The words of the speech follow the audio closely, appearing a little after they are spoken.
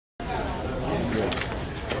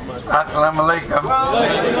Assalamu alaikum.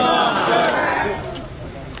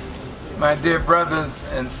 My dear brothers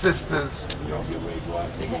and sisters,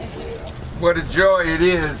 what a joy it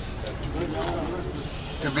is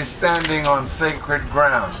to be standing on sacred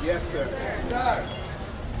ground. Yes, sir.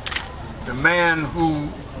 The man who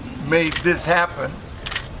made this happen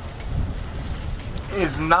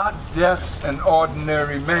is not just an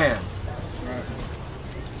ordinary man,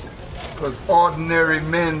 because ordinary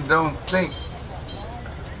men don't think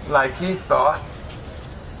like he thought.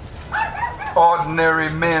 Ordinary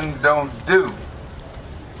men don't do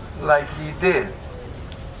like he did.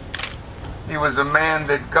 He was a man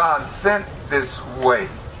that God sent this way,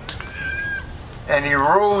 and he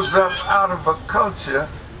rose up out of a culture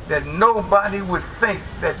that nobody would think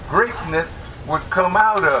that greatness would come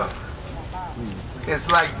out of.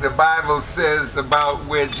 It's like the Bible says about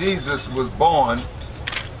where Jesus was born.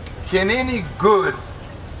 Can any good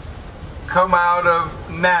come out of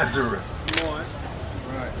Nazareth?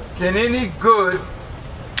 Can any good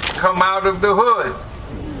come out of the hood?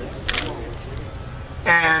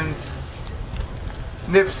 And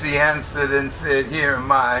Nipsey answered and said, "Here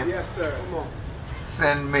am I. Yes, sir.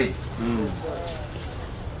 Send me."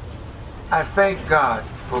 I thank God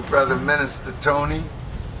for Brother Minister Tony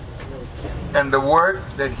and the work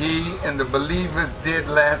that he and the believers did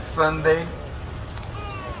last Sunday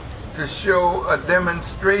to show a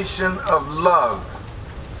demonstration of love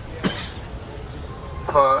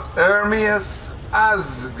for Ermias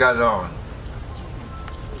Asgadon.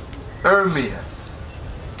 Ermias.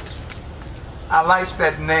 I like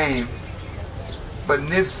that name, but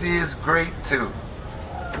Nipsey is great too,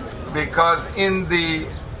 because in the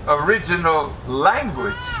original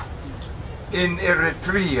language in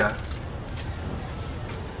Eritrea,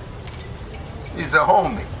 he's a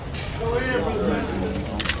homie.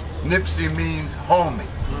 Nipsey means homie.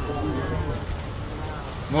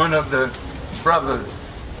 One of the brothers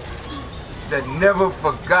that never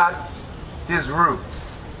forgot his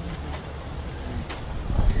roots.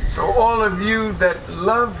 So all of you that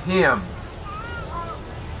love him,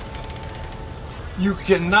 you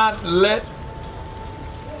cannot let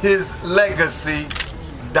his legacy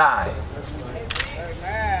die.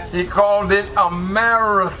 He called it a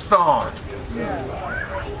marathon.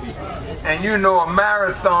 And you know, a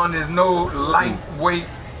marathon is no lightweight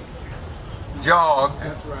jog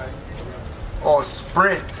or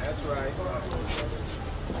sprint. That's right.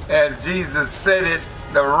 As Jesus said it,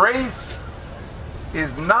 the race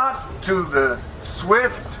is not to the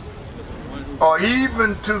swift or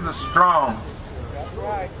even to the strong,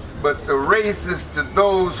 but the race is to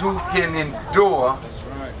those who can endure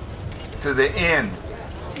to the end.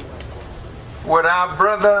 What our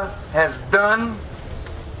brother has done,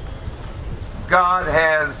 God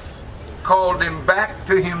has called him back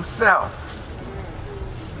to himself.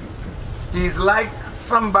 He's like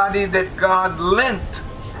somebody that God lent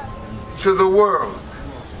to the world,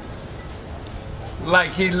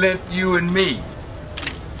 like he lent you and me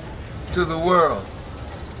to the world.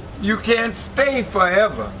 You can't stay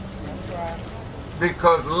forever,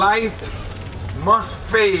 because life must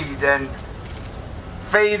fade and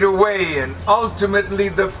fade away, and ultimately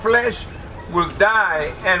the flesh will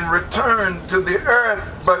die and return to the earth.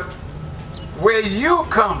 But where you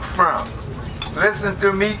come from, listen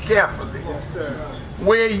to me carefully. Yes, sir.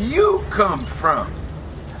 Where you come from,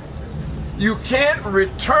 you can't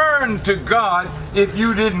return to God if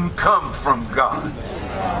you didn't come from God.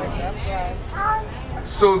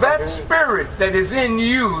 So that spirit that is in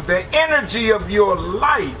you, the energy of your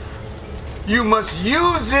life, you must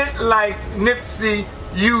use it like Nipsey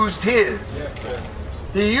used his. Yes, sir.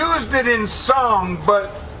 He used it in song,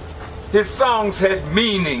 but his songs had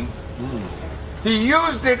meaning. He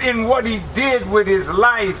used it in what he did with his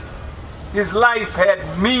life. His life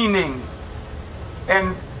had meaning.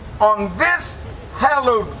 And on this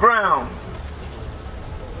hallowed ground,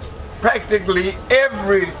 practically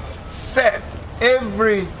every set,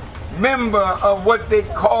 every member of what they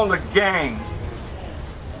call a gang,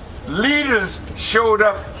 leaders showed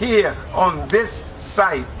up here on this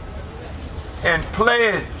site and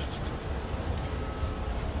pledged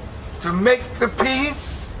to make the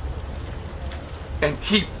peace and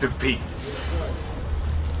keep the peace.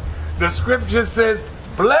 The scripture says,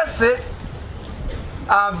 "Blessed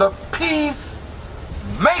are the peacemakers."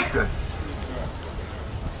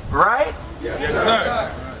 Right? Yes,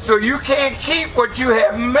 sir. So you can't keep what you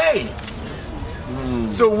have made.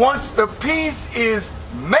 So once the peace is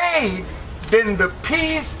made, then the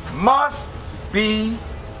peace must be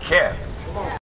kept.